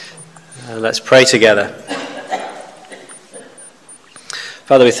Let's pray together.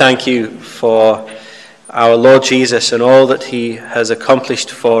 Father, we thank you for our Lord Jesus and all that he has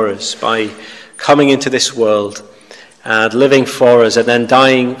accomplished for us by coming into this world and living for us and then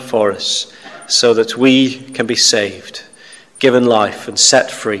dying for us so that we can be saved, given life and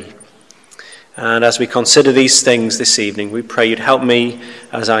set free. And as we consider these things this evening, we pray you'd help me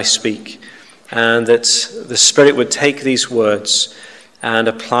as I speak, and that the Spirit would take these words and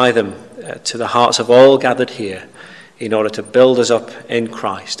apply them to the hearts of all gathered here in order to build us up in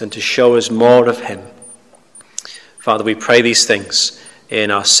Christ and to show us more of him. Father, we pray these things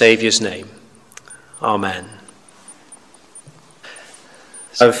in our Saviour's name. Amen.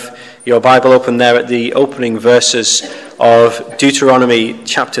 Have your Bible open there at the opening verses of Deuteronomy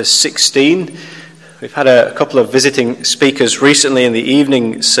chapter 16. We've had a couple of visiting speakers recently in the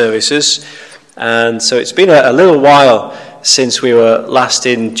evening services, and so it's been a little while since we were last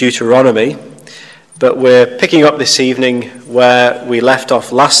in Deuteronomy, but we're picking up this evening where we left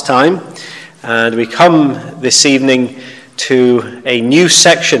off last time, and we come this evening to a new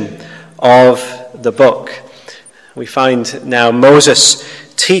section of the book. We find now Moses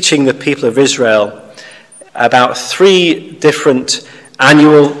teaching the people of Israel about 3 different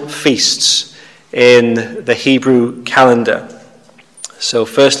annual feasts in the Hebrew calendar. So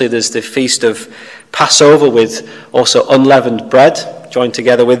firstly, there's the feast of Passover with also unleavened bread, joined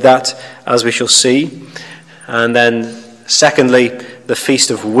together with that, as we shall see. And then secondly, the Feast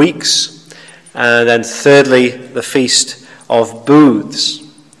of Weeks. And then thirdly, the Feast of Booths.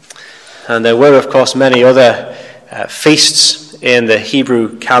 And there were, of course, many other feasts in the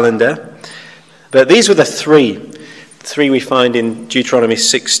Hebrew calendar. But these were the three we find in Deuteronomy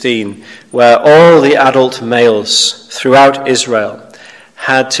 16, where all the adult males throughout Israel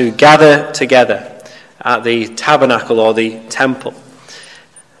had to gather together at the tabernacle or the temple.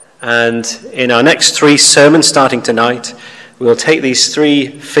 And in our next 3 sermons starting tonight, we'll take these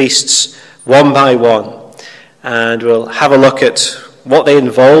 3 feasts one by one, and we'll have a look at what they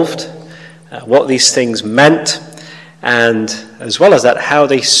involved, what these things meant, and as well as that, how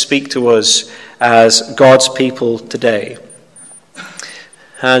they speak to us as God's people today.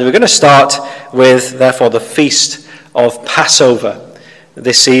 And we're going to start with, therefore, the Feast of Passover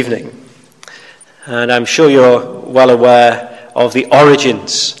this evening. And I'm sure you're well aware of the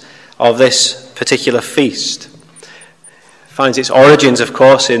origins of this particular feast. It finds its origins, of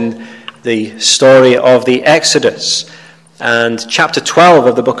course, in the story of the Exodus, and chapter 12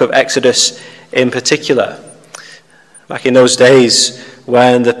 of the book of Exodus in particular. Back in those days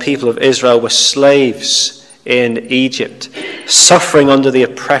when the people of Israel were slaves in Egypt, suffering under the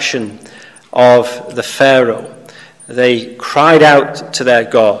oppression of the Pharaoh, they cried out to their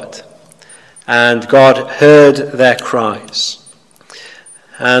God, and God heard their cries.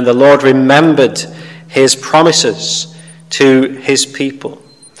 And the Lord remembered his promises to his people.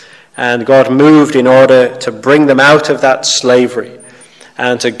 And God moved in order to bring them out of that slavery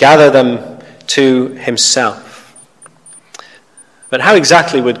and to gather them to himself. But how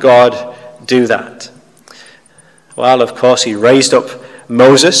exactly would God do that? Well, of course, he raised up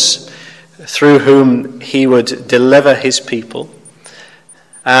Moses, through whom he would deliver his people.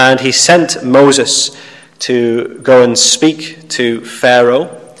 And he sent Moses to go and speak to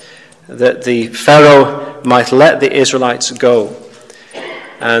Pharaoh, that the Pharaoh might let the Israelites go,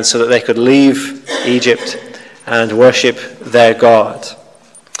 and so that they could leave Egypt and worship their God.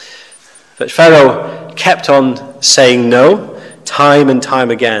 But Pharaoh kept on saying no, time and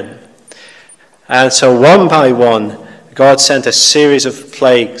time again. And so one by one, God sent a series of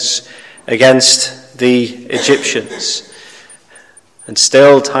plagues against the Egyptians. And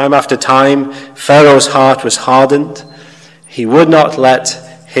still, time after time, Pharaoh's heart was hardened. He would not let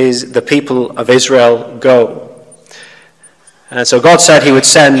the people of Israel go. And so God said he would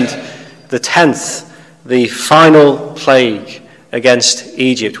send the 10th, the final plague against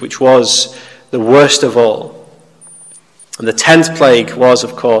Egypt, which was the worst of all. And the 10th plague was,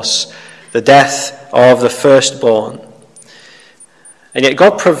 of course, the death of the firstborn. And yet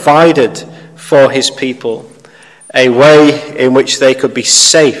God provided for his people a way in which they could be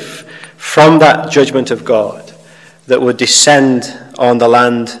safe from that judgment of God that would descend on the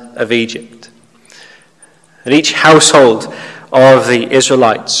land of Egypt. And each household of the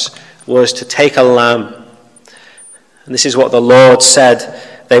Israelites was to take a lamb. And this is what the Lord said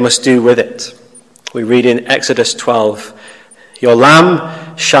they must do with it. We read in Exodus 12, "Your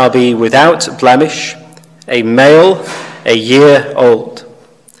lamb shall be without blemish, a male, a year old.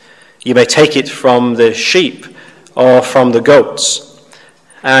 You may take it from the sheep or from the goats,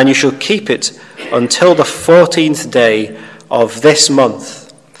 and you shall keep it until the 14th day of this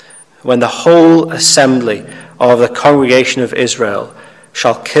month, when the whole assembly of the congregation of Israel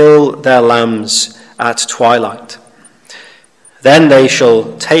shall kill their lambs at twilight. Then they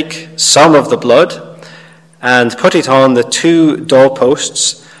shall take some of the blood and put it on the 2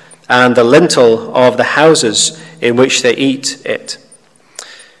 doorposts and the lintel of the houses in which they eat it.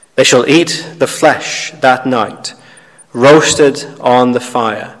 They shall eat the flesh that night, roasted on the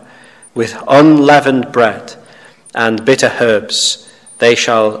fire, with unleavened bread and bitter herbs. They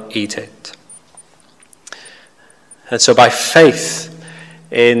shall eat it. And so by faith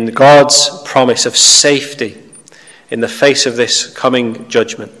in God's promise of safety in the face of this coming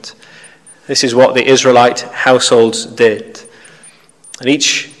judgment, this is what the Israelite households did. And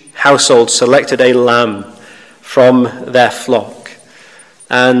each household selected a lamb from their flock.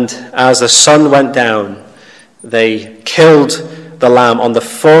 And as the sun went down, they killed the lamb on the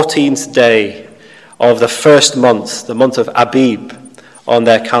 14th day of the first month, the month of Abib, on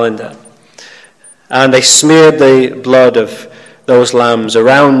their calendar. And they smeared the blood of those lambs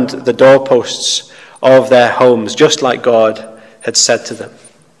around the doorposts of their homes, just like God had said to them.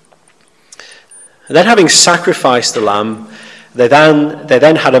 And then, having sacrificed the lamb, they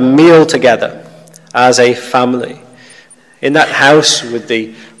then had a meal together as a family. In that house with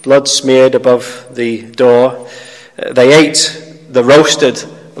the blood smeared above the door, they ate the roasted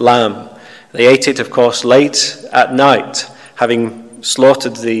lamb. They ate it, of course, late at night, having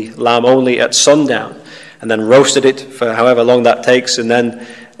slaughtered the lamb only at sundown, and then roasted it for however long that takes, and then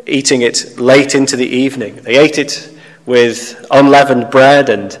eating it late into the evening. They ate it with unleavened bread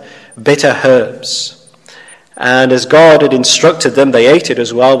and bitter herbs. And as God had instructed them, they ate it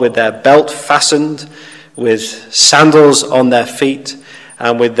as well with their belt fastened, with sandals on their feet,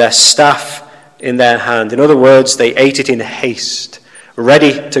 and with their staff in their hand. In other words, they ate it in haste,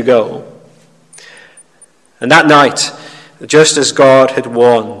 ready to go. And that night, just as God had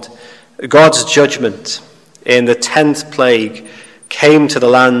warned, God's judgment in the 10th plague came to the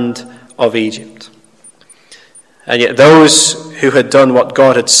land of Egypt. And yet those who had done what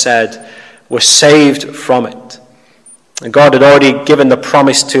God had said were saved from it. And God had already given the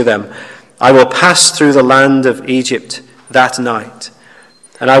promise to them, I will pass through the land of Egypt that night,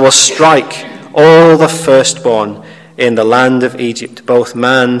 and I will strike all the firstborn in the land of Egypt, both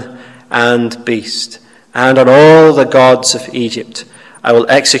man and beast. And on all the gods of Egypt I will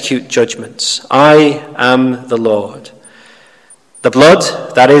execute judgments. I am the Lord. The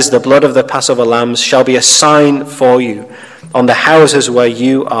blood, that is the blood of the Passover lambs, shall be a sign for you on the houses where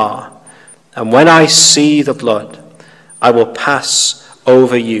you are. And when I see the blood, I will pass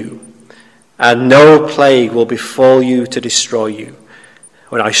over you, and no plague will befall you to destroy you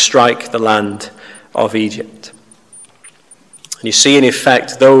when I strike the land of Egypt. And you see, in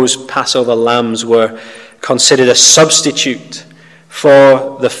effect, those Passover lambs were considered a substitute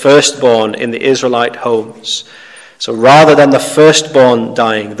for the firstborn in the Israelite homes. So rather than the firstborn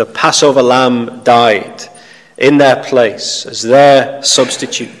dying, the Passover lamb died in their place as their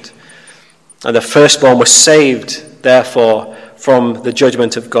substitute. And the firstborn was saved, therefore, from the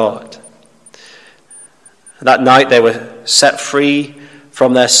judgment of God. That night they were set free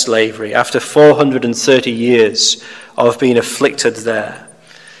from their slavery after 430 years of being afflicted there.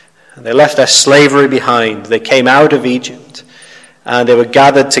 They left their slavery behind. They came out of Egypt, and they were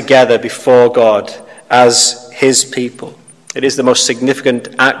gathered together before God as his people. It is the most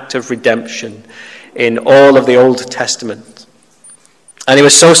significant act of redemption in all of the Old Testament. And it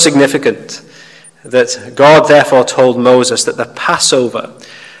was so significant that God therefore told Moses that the Passover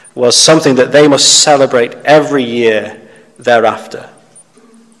was something that they must celebrate every year thereafter.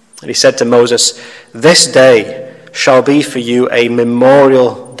 And he said to Moses, "This day shall be for you a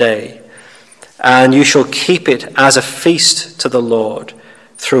memorial day, and you shall keep it as a feast to the Lord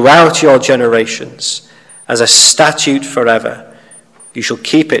throughout your generations, as a statute forever. You shall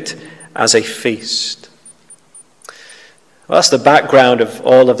keep it as a feast." Well, that's the background of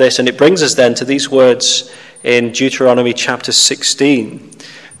all of this, and it brings us then to these words in Deuteronomy chapter 16.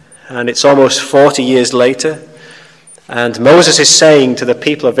 And it's almost 40 years later, and Moses is saying to the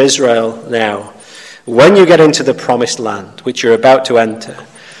people of Israel now, when you get into the promised land, which you're about to enter,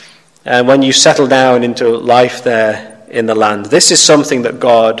 and when you settle down into life there in the land, this is something that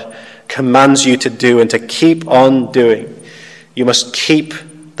God commands you to do and to keep on doing. You must keep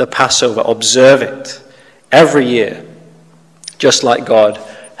the Passover, observe it every year, just like God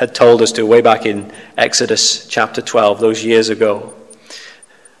had told us to way back in Exodus chapter 12, those years ago.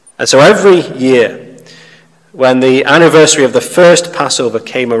 And so every year, when the anniversary of the first Passover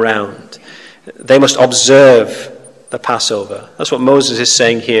came around, they must observe the Passover. That's what Moses is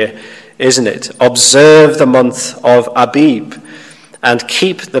saying here, isn't it? Observe the month of Abib. and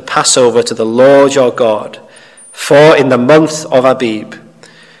keep the Passover to the Lord your God. For in the month of Abib,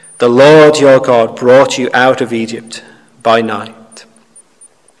 the Lord your God brought you out of Egypt by night.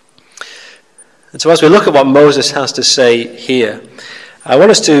 And so as we look at what Moses has to say here, I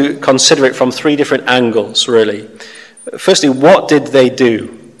want us to consider it from three different angles, really. Firstly, what did they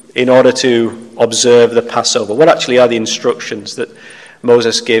do in order to observe the Passover? What actually are the instructions that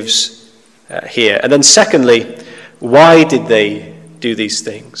Moses gives here? And then secondly, why did they do these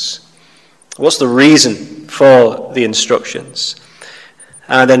things? What's the reason for the instructions?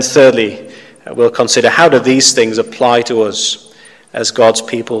 And then thirdly, we'll consider how do these things apply to us as God's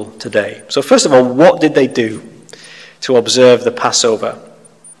people today. So first of all, what did they do to observe the Passover?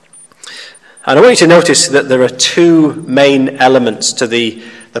 And I want you to notice that there are two main elements to the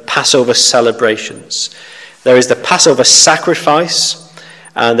Passover celebrations. There is the Passover sacrifice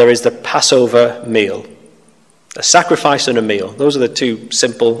and there is the Passover meal. A sacrifice and a meal. Those are the two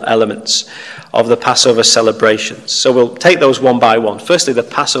simple elements of the Passover celebrations. So we'll take those one by one. Firstly, the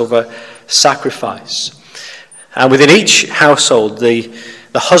Passover sacrifice. And within each household, the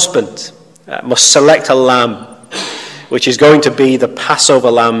husband must select a lamb, which is going to be the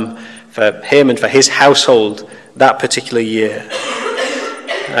Passover lamb for him and for his household that particular year.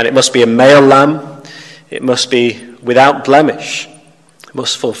 And it must be a male lamb. It must be without blemish. It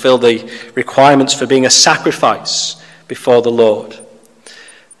must fulfill the requirements for being a sacrifice before the Lord.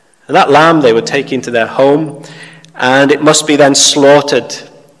 And that lamb they would take into their home, and it must be then slaughtered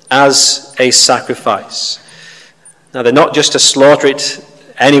as a sacrifice. Now, they're not just to slaughter it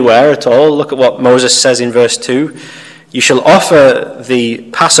anywhere at all. Look at what Moses says in verse 2. You shall offer the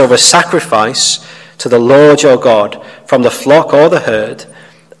Passover sacrifice to the Lord your God from the flock or the herd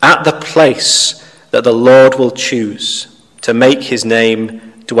at the place that the Lord will choose to make his name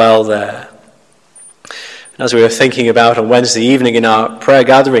dwell there. And as we were thinking about on Wednesday evening in our prayer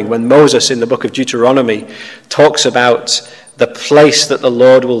gathering, when Moses in the book of Deuteronomy talks about the place that the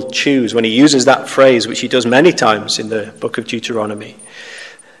Lord will choose, when he uses that phrase, which he does many times in the book of Deuteronomy,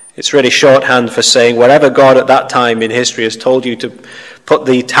 it's really shorthand for saying wherever God at that time in history has told you to put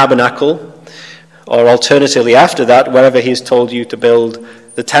the tabernacle, or alternatively after that, wherever he's told you to build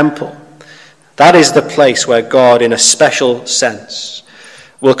the temple. That is the place where God, in a special sense,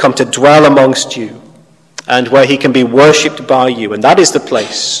 will come to dwell amongst you and where he can be worshipped by you. And that is the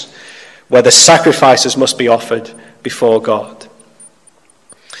place where the sacrifices must be offered before God.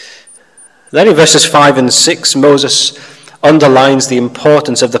 Then in verses 5 and 6, Moses underlines the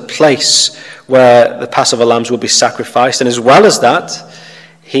importance of the place where the Passover lambs will be sacrificed. And as well as that,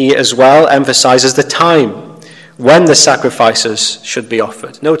 he as well emphasizes the time when the sacrifices should be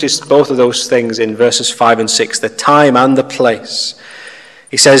offered. Notice both of those things in verses 5 and 6, the time and the place.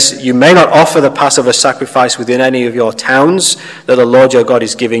 He says, you may not offer the Passover sacrifice within any of your towns that the Lord your God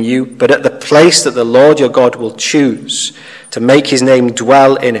is giving you, but at the place that the Lord your God will choose to make his name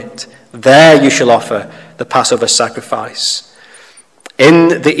dwell in it, there you shall offer the Passover sacrifice.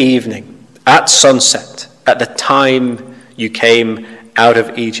 In the evening, at sunset, at the time you came out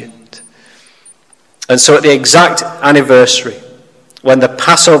of Egypt. And so at the exact anniversary, when the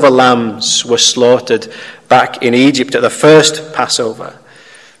Passover lambs were slaughtered back in Egypt at the first Passover,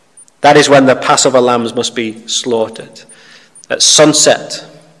 that is when the Passover lambs must be slaughtered. At sunset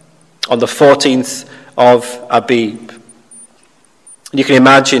on the 14th of Abib. And you can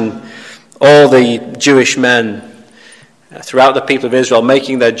imagine all the Jewish men throughout the people of Israel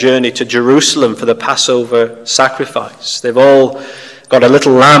making their journey to Jerusalem for the Passover sacrifice. They've all got a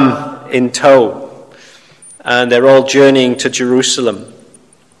little lamb in tow. And they're all journeying to Jerusalem.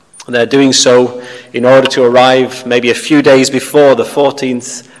 And they're doing so in order to arrive maybe a few days before the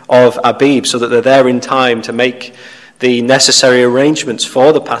 14th of Abib, so that they're there in time to make the necessary arrangements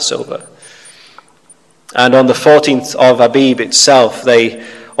for the Passover. And on the 14th of Abib itself, they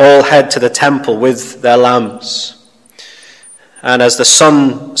all head to the temple with their lambs. And as the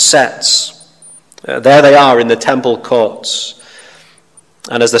sun sets, there they are in the temple courts.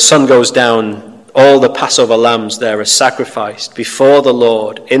 And as the sun goes down, all the Passover lambs there are sacrificed before the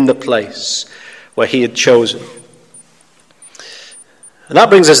Lord in the place where he had chosen. And that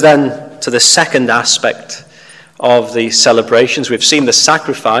brings us then to the second aspect of the celebrations. We've seen the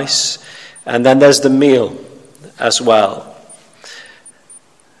sacrifice, and then there's the meal as well.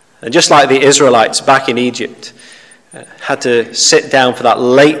 And just like the Israelites back in Egypt had to sit down for that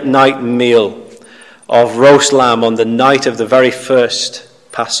late night meal of roast lamb on the night of the very first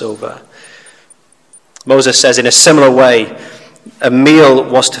Passover, Moses says in a similar way, a meal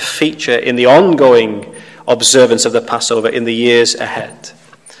was to feature in the ongoing observance of the Passover in the years ahead.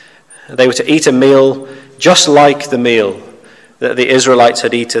 They were to eat a meal just like the meal that the Israelites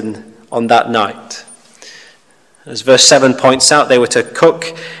had eaten on that night. As verse 7 points out, they were to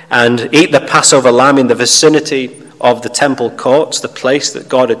cook and eat the Passover lamb in the vicinity of the temple courts, the place that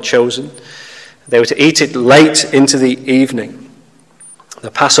God had chosen. They were to eat it late into the evening.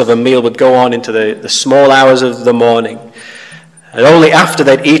 The Passover meal would go on into the small hours of the morning. And only after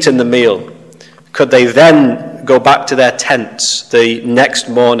they'd eaten the meal could they then go back to their tents the next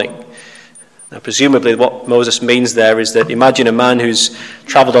morning. Now, presumably what Moses means there is that imagine a man who's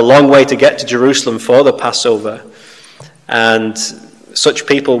traveled a long way to get to Jerusalem for the Passover, and such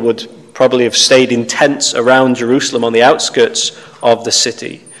people would probably have stayed in tents around Jerusalem on the outskirts of the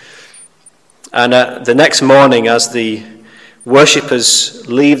city. And the next morning, as the worshippers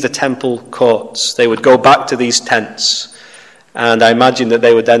leave the temple courts, they would go back to these tents, and I imagine that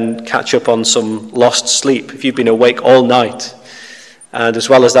they would then catch up on some lost sleep. If you've been awake all night, and as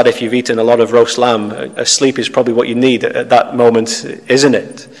well as that, if you've eaten a lot of roast lamb, a sleep is probably what you need at that moment, isn't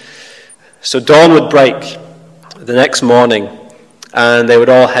it? So dawn would break the next morning, and they would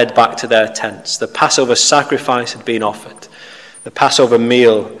all head back to their tents. The Passover sacrifice had been offered. The Passover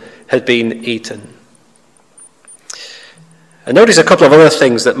meal had been eaten. And notice a couple of other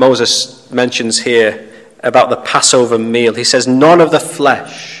things that Moses mentions here about the Passover meal. He says, none of the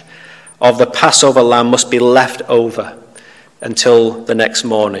flesh of the Passover lamb must be left over until the next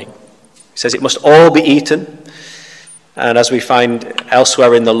morning. He says it must all be eaten. And as we find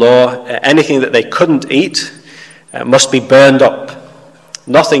elsewhere in the law, anything that they couldn't eat must be burned up.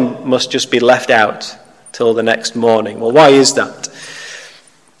 Nothing must just be left out till the next morning. Well, why is that?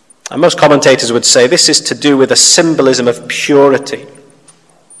 And most commentators would say this is to do with a symbolism of purity.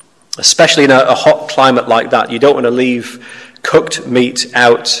 Especially in a hot climate like that, you don't want to leave cooked meat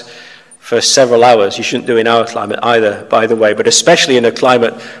out for several hours. You shouldn't do in our climate either, by the way, but especially in a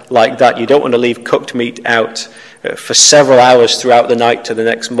climate like that, you don't want to leave cooked meat out for several hours throughout the night to the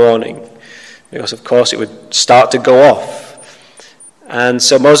next morning, because of course it would start to go off. And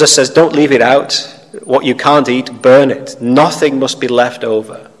so Moses says, don't leave it out. What you can't eat, burn it. Nothing must be left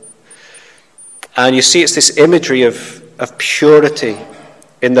over. And you see, it's this imagery of purity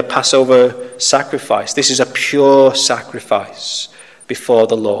in the Passover sacrifice. This is a pure sacrifice before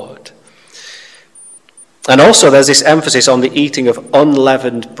the Lord. And also there's this emphasis on the eating of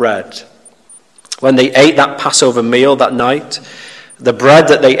unleavened bread. When they ate that Passover meal that night, the bread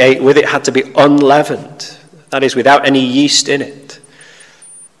that they ate with it had to be unleavened. That is, without any yeast in it.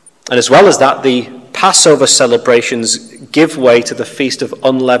 And as well as that, the Passover celebrations give way to the Feast of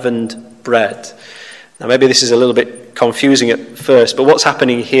Unleavened Bread. Now maybe this is a little bit confusing at first, but what's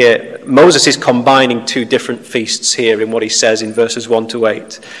happening here, Moses is combining two different feasts here in what he says in verses 1 to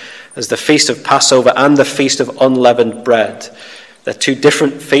 8. There's the Feast of Passover and the Feast of Unleavened Bread. They're two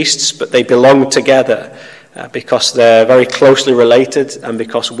different feasts, but they belong together because they're very closely related and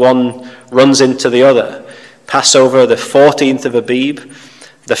because one runs into the other. Passover, the 14th of Abib.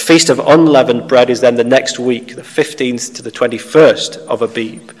 The Feast of Unleavened Bread is then the next week, the 15th to the 21st of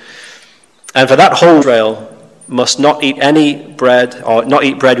Abib. And for that whole Israel must not eat any bread, or not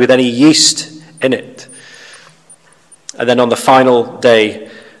eat bread with any yeast in it. And then on the final day,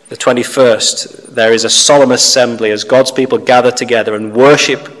 the 21st, there is a solemn assembly as God's people gather together and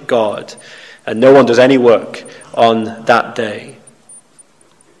worship God. And no one does any work on that day.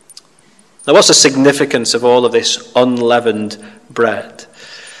 Now, what's the significance of all of this unleavened bread?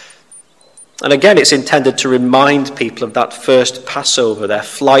 And again, it's intended to remind people of that first Passover, their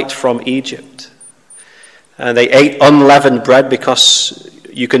flight from Egypt. And they ate unleavened bread because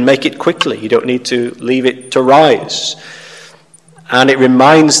you can make it quickly. You don't need to leave it to rise. And it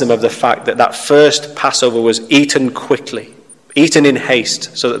reminds them of the fact that that first Passover was eaten quickly, eaten in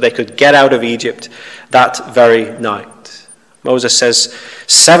haste, so that they could get out of Egypt that very night. Moses says,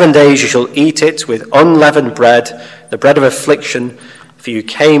 7 days you shall eat it with unleavened bread, the bread of affliction, for you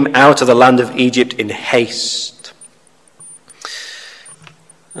came out of the land of Egypt in haste.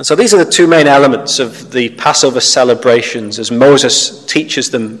 And so these are the two main elements of the Passover celebrations as Moses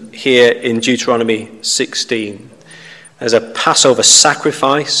teaches them here in Deuteronomy 16. There's a Passover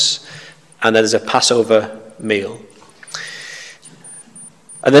sacrifice and there's a Passover meal.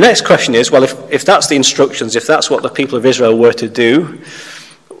 And the next question is, well, if that's the instructions, if that's what the people of Israel were to do,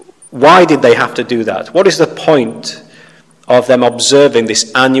 why did they have to do that? What is the point of them observing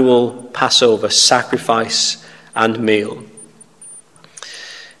this annual Passover sacrifice and meal?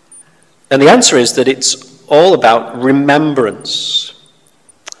 And the answer is that it's all about remembrance.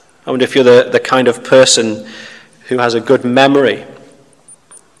 I wonder if you're the kind of person who has a good memory.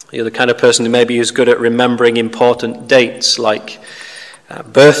 You're the kind of person who maybe is good at remembering important dates like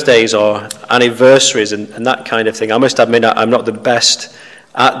birthdays or anniversaries and that kind of thing. I must admit I'm not the best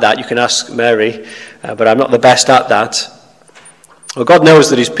at that. You can ask Mary, but I'm not the best at that. Well, God knows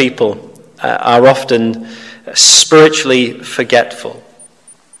that his people are often spiritually forgetful.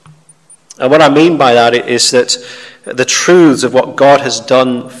 And what I mean by that is that the truths of what God has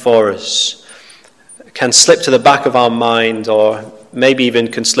done for us can slip to the back of our mind, or maybe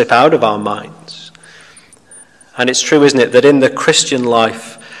even can slip out of our minds. And it's true, isn't it, that in the Christian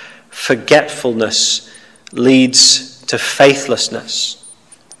life, forgetfulness leads to faithlessness.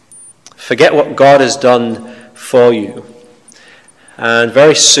 Forget what God has done for you, and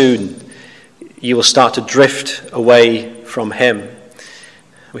very soon you will start to drift away from him.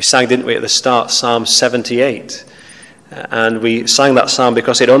 We sang, didn't we, at the start, Psalm 78. And we sang that psalm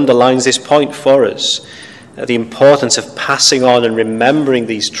because it underlines this point for us, the importance of passing on and remembering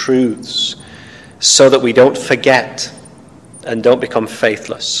these truths so that we don't forget and don't become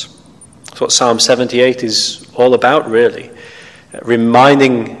faithless. That's what Psalm 78 is all about, really.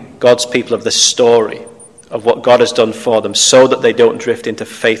 Reminding God's people of the story of what God has done for them so that they don't drift into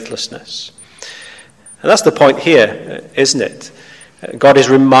faithlessness. And that's the point here, isn't it? God is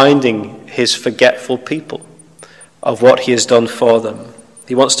reminding his forgetful people of what he has done for them.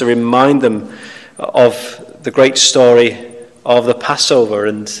 He wants to remind them of the great story of the Passover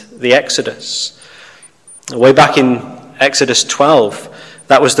and the Exodus. Way back in Exodus 12,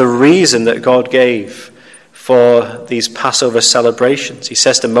 that was the reason that God gave for these Passover celebrations. He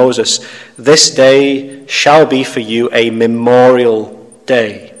says to Moses, "This day shall be for you a memorial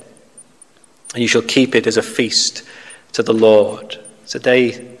day, and you shall keep it as a feast to the Lord." It's a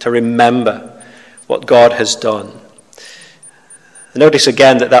day to remember what God has done. Notice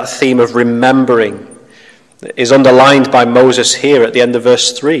again that theme of remembering is underlined by Moses here at the end of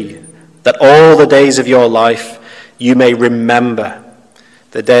verse 3, that all the days of your life you may remember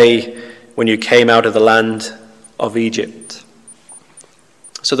the day when you came out of the land of Egypt.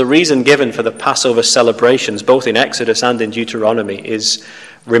 So the reason given for the Passover celebrations, both in Exodus and in Deuteronomy, is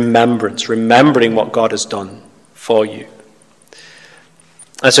remembrance, remembering what God has done for you.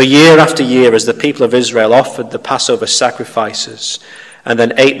 And so year after year, as the people of Israel offered the Passover sacrifices and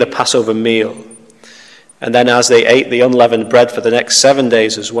then ate the Passover meal, and then as they ate the unleavened bread for the next 7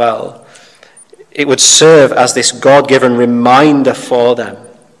 days as well, it would serve as this God-given reminder for them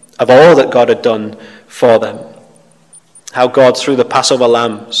of all that God had done for them. How God, through the Passover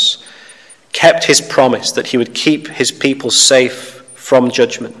lambs, kept his promise that he would keep his people safe from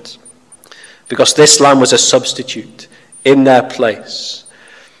judgment, because this lamb was a substitute in their place.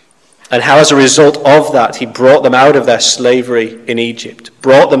 And how as a result of that, he brought them out of their slavery in Egypt,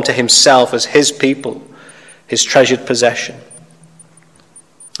 brought them to himself as his people, his treasured possession.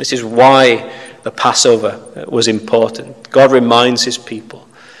 This is why the Passover was important. God reminds his people,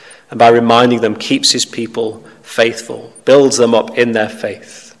 and by reminding them, keeps his people faithful, builds them up in their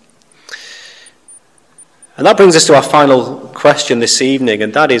faith. And that brings us to our final question this evening,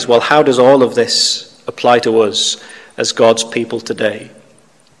 and that is, well, how does all of this apply to us as God's people today?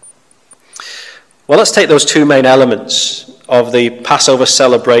 Well, let's take those two main elements of the Passover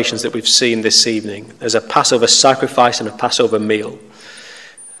celebrations that we've seen this evening. There's a Passover sacrifice and a Passover meal.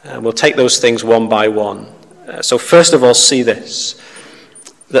 And we'll take those things one by one. So first of all, see this,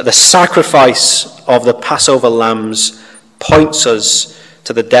 that the sacrifice of the Passover lambs points us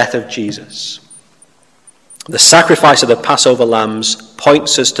to the death of Jesus. The sacrifice of the Passover lambs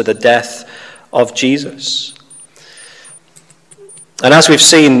points us to the death of Jesus. And as we've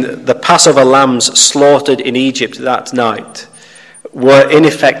seen, the Passover lambs slaughtered in Egypt that night were in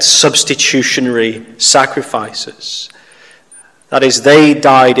effect substitutionary sacrifices. That is, they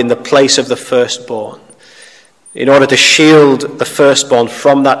died in the place of the firstborn in order to shield the firstborn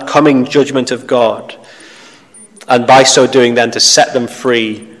from that coming judgment of God, and by so doing then to set them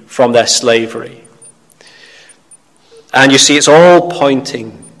free from their slavery. And you see, it's all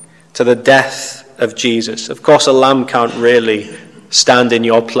pointing to the death of Jesus. Of course, a lamb can't really stand in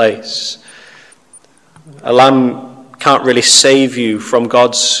your place. A lamb can't really save you from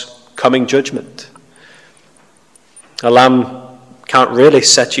God's coming judgment. A lamb can't really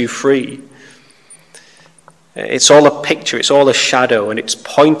set you free. It's all a picture, it's all a shadow, and it's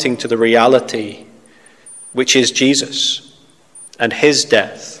pointing to the reality, which is Jesus and his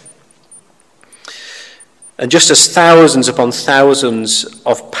death. And just as thousands upon thousands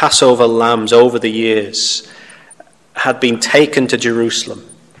of Passover lambs over the years had been taken to Jerusalem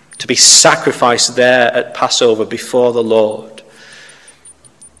to be sacrificed there at Passover before the Lord,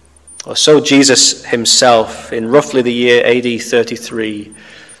 or so Jesus himself, in roughly the year AD 33,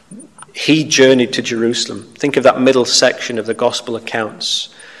 he journeyed to Jerusalem. Think of that middle section of the gospel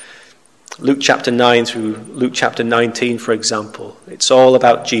accounts. Luke chapter 9 through Luke chapter 19, for example. It's all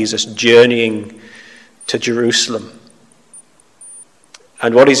about Jesus journeying to Jerusalem.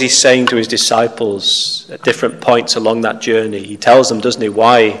 And what is he saying to his disciples at different points along that journey? He tells them, doesn't he,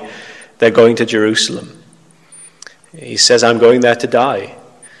 why they're going to Jerusalem. He says, I'm going there to die.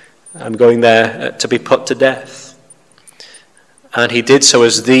 I'm going there to be put to death. And he did so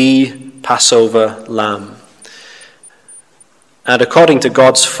as the Passover lamb. And according to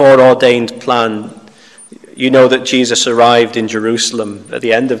God's foreordained plan, you know that Jesus arrived in Jerusalem at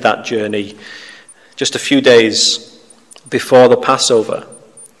the end of that journey, just a few days before the Passover.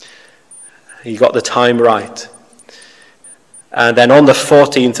 He got the time right. And then on the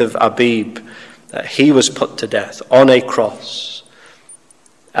 14th of Abib, he was put to death on a cross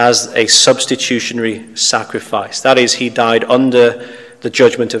as a substitutionary sacrifice. That is, he died under the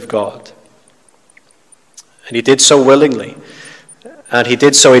judgment of God. And he did so willingly. And he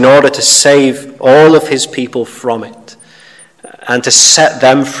did so in order to save all of his people from it and to set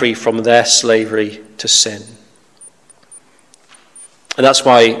them free from their slavery to sin. And that's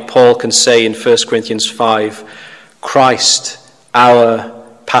why Paul can say in 1 Corinthians 5, Christ, our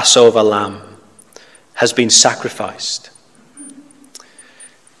Passover lamb, has been sacrificed.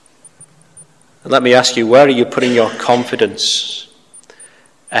 And let me ask you, where are you putting your confidence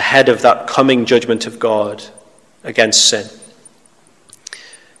ahead of that coming judgment of God against sin?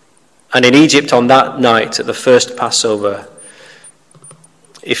 And in Egypt on that night at the first Passover,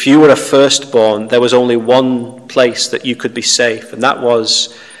 if you were a firstborn, there was only one place that you could be safe, and that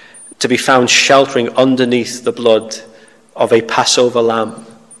was to be found sheltering underneath the blood of a Passover lamb.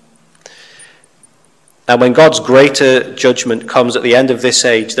 And when God's greater judgment comes at the end of this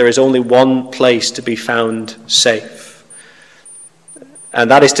age, there is only one place to be found safe. And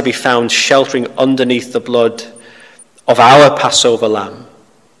that is to be found sheltering underneath the blood of our Passover lamb,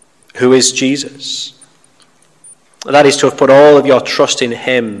 who is Jesus. That is to have put all of your trust in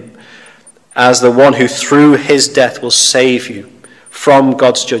him as the one who through his death will save you from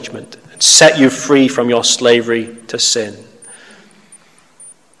God's judgment and set you free from your slavery to sin.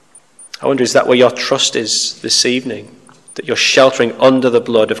 I wonder, is that where your trust is this evening? That you're sheltering under the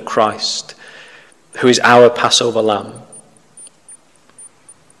blood of Christ, who is our Passover lamb.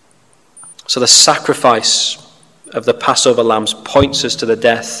 So the sacrifice of the Passover lambs points us to the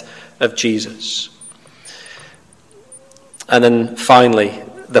death of Jesus. And then finally,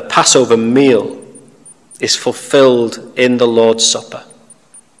 the Passover meal is fulfilled in the Lord's Supper.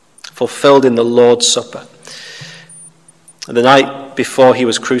 Fulfilled in the Lord's Supper. The night before he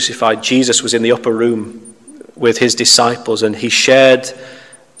was crucified, Jesus was in the upper room with his disciples, and he shared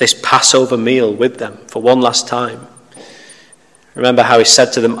this Passover meal with them for one last time. Remember how he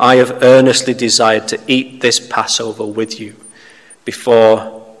said to them, I have earnestly desired to eat this Passover with you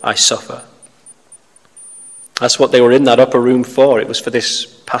before I suffer. That's what they were in that upper room for. It was for this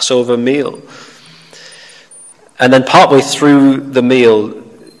Passover meal. And then partway through the meal,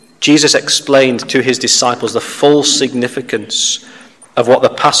 Jesus explained to his disciples the full significance of what the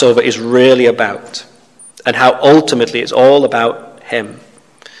Passover is really about and how ultimately it's all about him.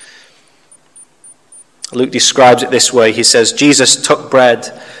 Luke describes it this way. He says, Jesus took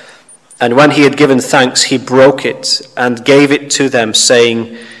bread, and when he had given thanks, he broke it and gave it to them,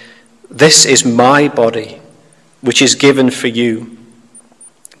 saying, This is my body, which is given for you.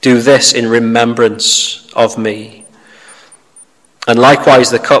 Do this in remembrance of me. And likewise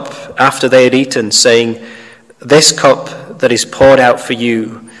the cup after they had eaten, saying, This cup that is poured out for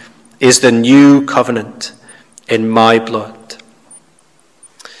you is the new covenant in my blood.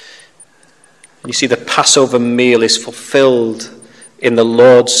 And you see, the Passover meal is fulfilled in the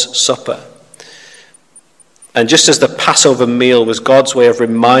Lord's Supper. And just as the Passover meal was God's way of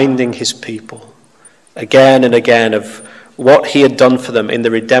reminding his people again and again of what he had done for them in the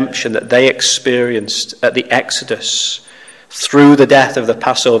redemption that they experienced at the Exodus through the death of the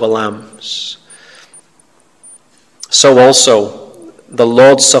Passover lambs, so also the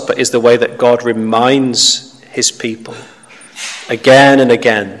Lord's Supper is the way that God reminds his people again and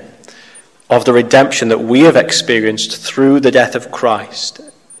again of the redemption that we have experienced through the death of Christ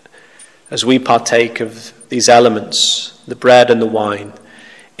as we partake of these elements, the bread and the wine,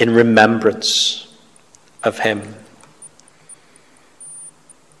 in remembrance of him.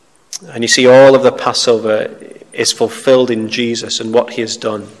 And you see, all of the Passover is fulfilled in Jesus and what he has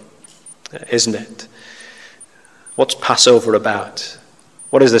done, isn't it? What's Passover about?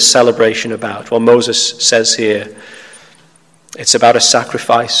 What is the celebration about? Well, Moses says here, it's about a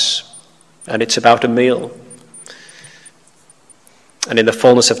sacrifice and it's about a meal. And in the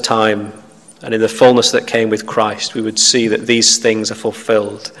fullness of time, and in the fullness that came with Christ, we would see that these things are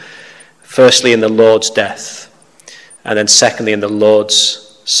fulfilled. Firstly, in the Lord's death, and then secondly, in the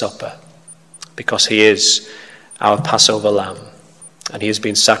Lord's Supper, because he is our Passover lamb, and he has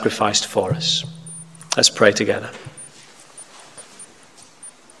been sacrificed for us. Let's pray together.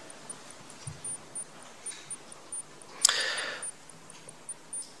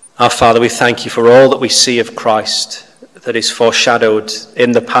 Our Father, we thank you for all that we see of Christ that is foreshadowed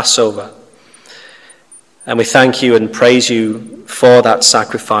in the Passover. And we thank you and praise you for that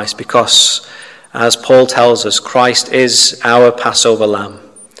sacrifice because, as Paul tells us, Christ is our Passover lamb.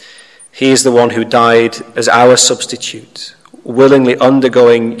 He is the one who died as our substitute, willingly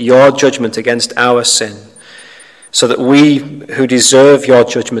undergoing your judgment against our sin, so that we who deserve your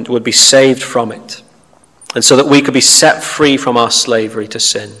judgment would be saved from it, and so that we could be set free from our slavery to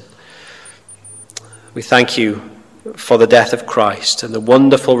sin. We thank you for the death of Christ and the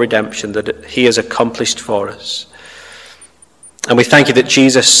wonderful redemption that he has accomplished for us. And we thank you that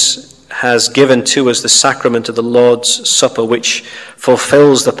Jesus has given to us the sacrament of the Lord's Supper, which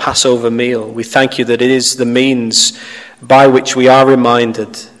fulfills the Passover meal. We thank you that it is the means by which we are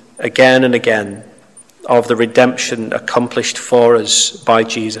reminded again and again of the redemption accomplished for us by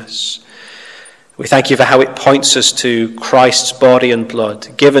Jesus. We thank you for how it points us to Christ's body and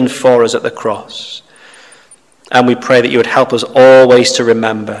blood given for us at the cross. And we pray that you would help us always to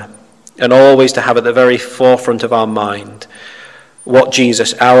remember and always to have at the very forefront of our mind what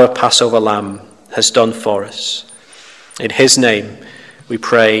Jesus, our Passover lamb, has done for us. In his name we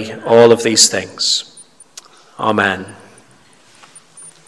pray all of these things. Amen.